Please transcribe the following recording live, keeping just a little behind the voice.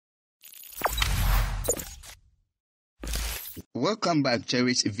Welcome back,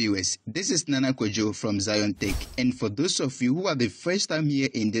 cherished viewers. This is Nana Kojo from Zion Tech, and for those of you who are the first time here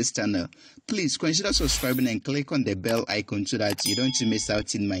in this channel, please consider subscribing and click on the bell icon so that you don't miss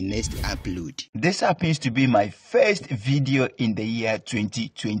out in my next upload. This happens to be my first video in the year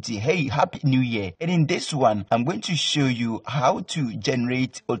 2020. Hey, happy new year. And in this one, I'm going to show you how to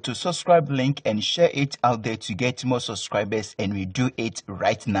generate auto subscribe link and share it out there to get more subscribers, and we do it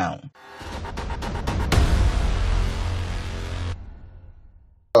right now.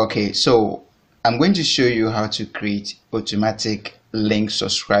 Okay, so I'm going to show you how to create automatic link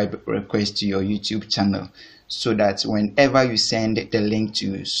subscribe request to your YouTube channel, so that whenever you send the link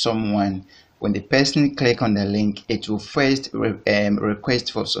to someone, when the person click on the link, it will first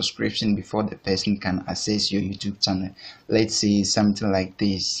request for subscription before the person can access your YouTube channel. Let's say something like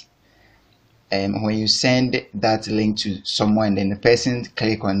this. When you send that link to someone and the person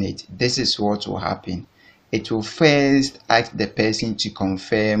click on it, this is what will happen. It will first ask the person to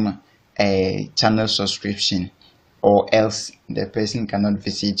confirm a channel subscription, or else the person cannot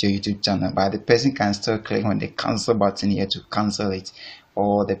visit your YouTube channel, but the person can still click on the cancel button here to cancel it,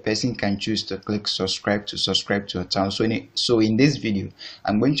 or the person can choose to click subscribe to your channel. So in this video,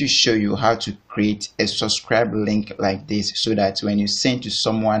 I'm going to show you how to create a subscribe link like this, so that when you send to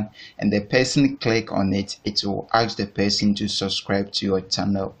someone and the person click on it, it will ask the person to subscribe to your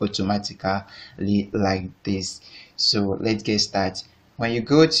channel automatically like this. So let's get started. When you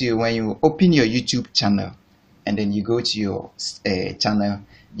open your YouTube channel and then you go to your channel,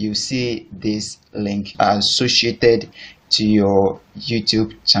 you see this link associated to your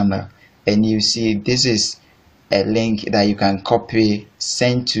YouTube channel, and you see this is a link that you can copy,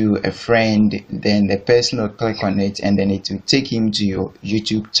 send to a friend, then the person will click on it and then it will take him to your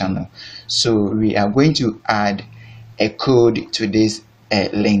YouTube channel. So we are going to add a code to this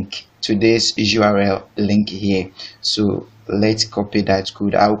link, to this URL link here. So let's copy that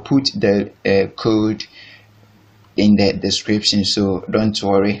code. I'll put the code in the description, so don't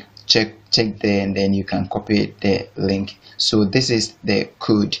worry, check there and then you can copy the link. So this is the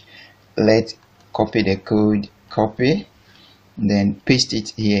code. Let's copy the code, then paste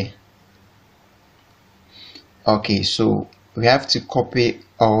it here. Okay, so we have to copy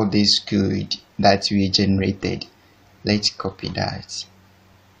all this code that we generated. Let's copy that.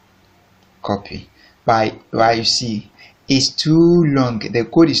 Copy. But you see, it's too long, the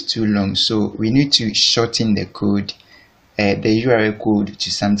code is too long, so we need to shorten the code, the URL code,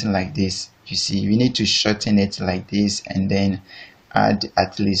 to something like this. You see, we need to shorten it like this and then add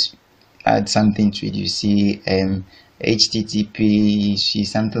something to it. You see, HTTP, you see,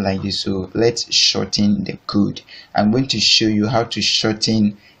 something like this. So let's shorten the code. I'm going to show you how to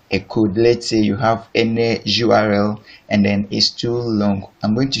shorten a code. Let's say you have any URL and then it's too long.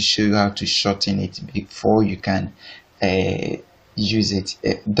 I'm going to show you how to shorten it before you can use it.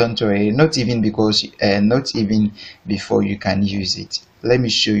 Don't worry, not even before you can use it. Let me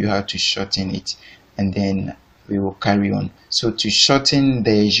show you how to shorten it and then we will carry on. So to shorten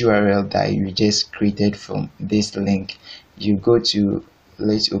the URL that you just created from this link, you go to,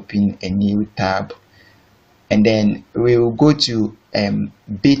 let's open a new tab, and then we will go to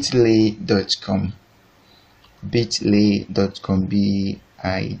bit.ly.com, bit.ly.com,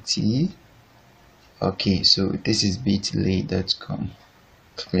 BIT. Okay, so this is bit.ly.com.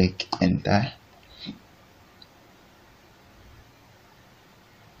 Click enter.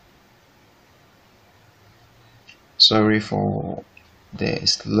 Sorry for the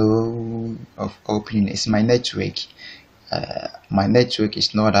slow of opening. It's my network. My network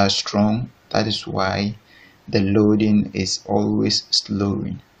is not as strong. That is why the loading is always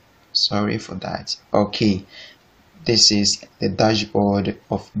slowing. Sorry for that. Okay, this is the dashboard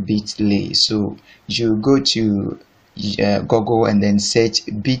of bit.ly. So you go to Google and then search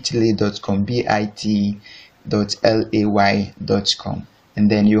bit.ly.com, bit.ly.com, and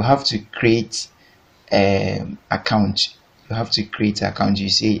then you have to create account. You have to create account. You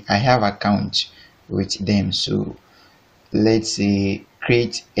say I have account with them, so let's say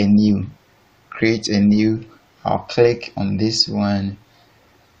create a new. I'll click on this one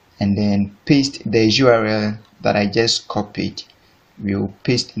and then paste the URL that I just copied. We'll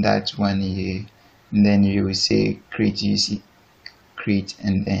paste that one here, and then you will say create. You see create,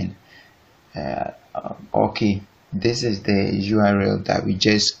 and then okay, this is the URL that we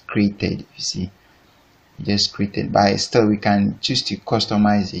just created. You see, just created, but still we can choose to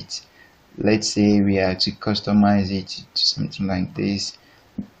customize it. Let's say we are to customize it to something like this.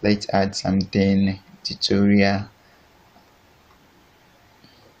 Let's add something tutorial.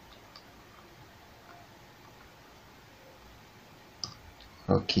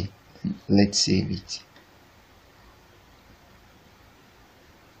 Okay, let's save it.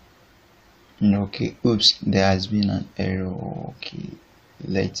 Okay, oops, there has been an error. Okay,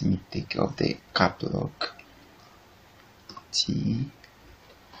 let me take off the cap lock. T.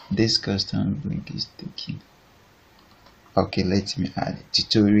 This custom link is taking. Okay, let me add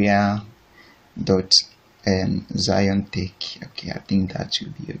tutorial dot Zion Tech. Okay, I think that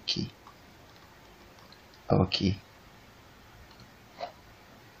will be okay. Okay.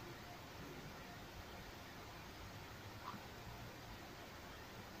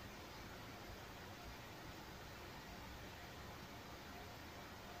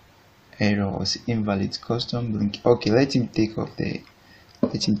 Error was invalid custom link. Okay, let him take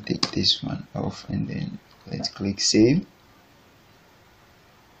this one off, and then let's click save.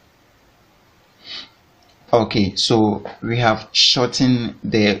 Okay, so we have shortened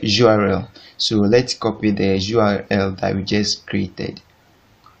the URL. So let's copy the URL that we just created.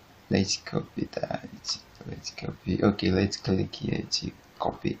 Let's copy that. Let's copy. Okay, let's click here to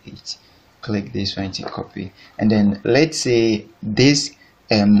copy it. Click this one to copy, and then let's say this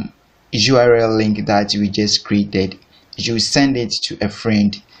URL link that we just created, you send it to a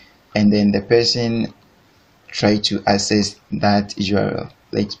friend, and then the person try to access that URL.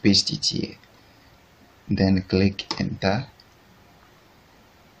 Let's paste it here, then click enter.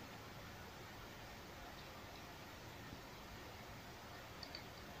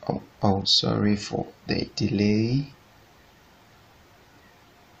 Oh, sorry for the delay.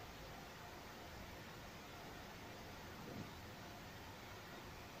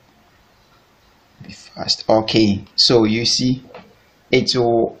 Be fast. Okay, so you see, it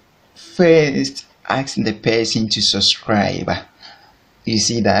will first ask the person to subscribe. You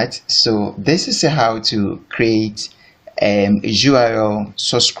see that? So this is how to create a URL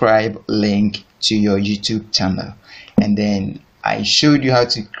subscribe link to your YouTube channel, and then I showed you how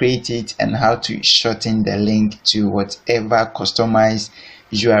to create it and how to shorten the link to whatever customized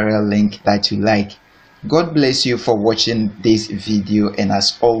URL link that you like. God bless you for watching this video, and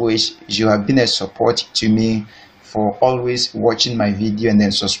as always, you have been a support to me for always watching my video and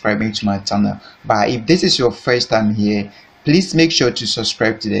then subscribing to my channel. But if this is your first time here, please make sure to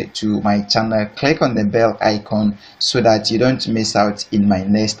subscribe to my channel. Click on the bell icon so that you don't miss out in my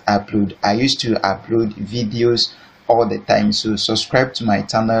next upload. I used to upload videos all the time, so subscribe to my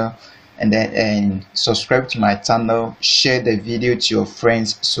channel, and then subscribe to my channel, share the video to your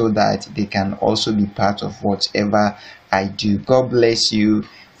friends so that they can also be part of whatever I do. God bless you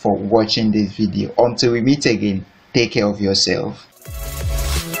for watching this video. Until we meet again, take care of yourself.